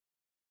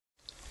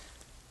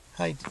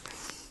Hi,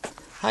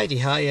 I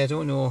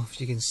don't know if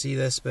you can see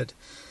this, but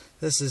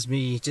this is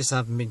me just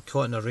having been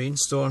caught in a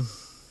rainstorm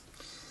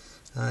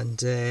and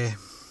just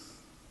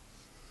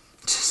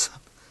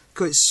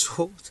got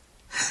soaked.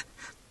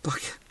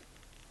 Look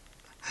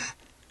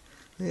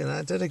at that,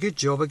 I did a good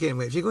job of getting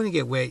wet. If you're going to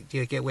get wet,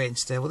 you get wet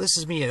instead. Well, this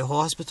is me at the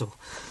hospital.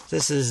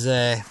 This is,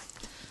 I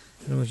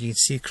don't know if you can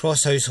see,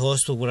 Cross House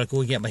Hospital, where I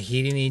go get my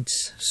hearing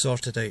aids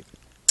sorted out,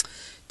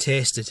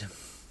 tested.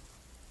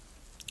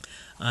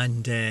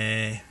 And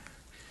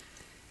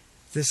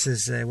this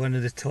is one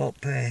of the top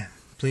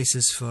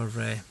places for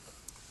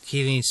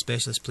hearing aid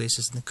specialist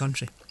places in the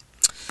country.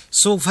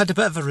 So we've had a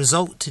bit of a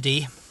result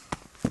today,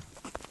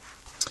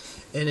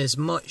 in as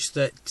much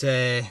that,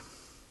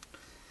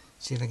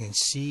 see if I can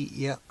see,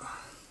 yeah,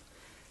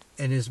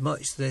 in as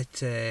much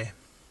that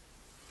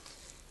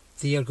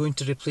they are going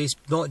to replace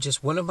not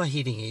just one of my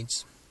hearing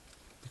aids,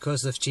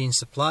 because they've changed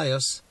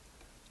suppliers,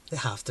 they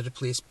have to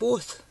replace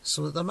both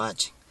so that they're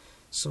matching.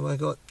 So I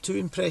got two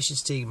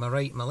impressions taken, my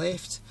right and my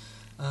left,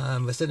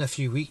 and within a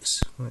few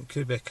weeks, well, it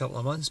could be a couple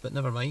of months, but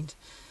never mind,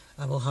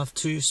 I will have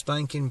two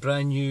spanking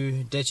brand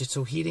new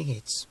digital hearing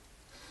aids.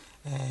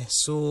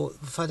 So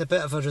we've had a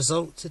bit of a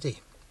result today.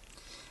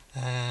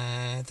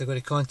 They're going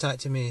to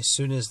contact me as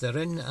soon as they're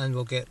in, and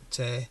we'll get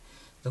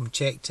them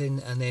checked in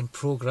and then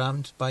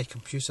programmed by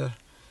computer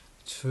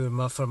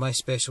for my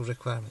special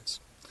requirements.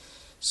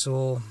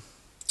 So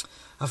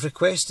I've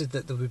requested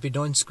that there would be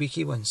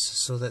non-squeaky ones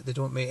so that they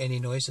don't make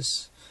any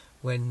noises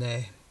when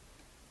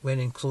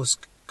in close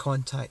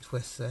contact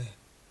with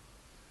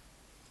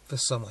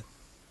someone.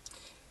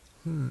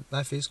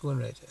 My face going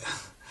red.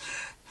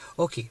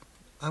 Okay,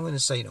 I'm going to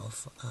sign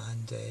off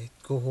and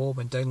go home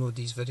and download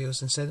these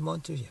videos and send them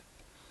on to you.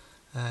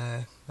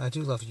 I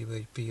do love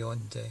you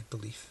beyond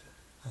belief,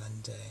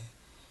 and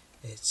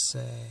it's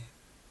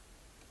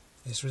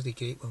really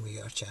great when we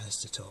get our chance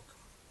to talk,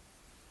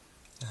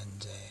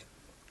 and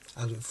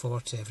I look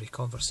forward to every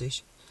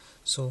conversation.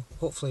 So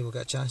hopefully we'll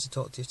get a chance to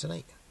talk to you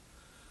tonight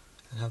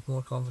and have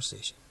more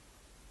conversation.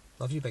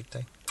 Love you big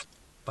time.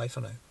 Bye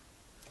for now.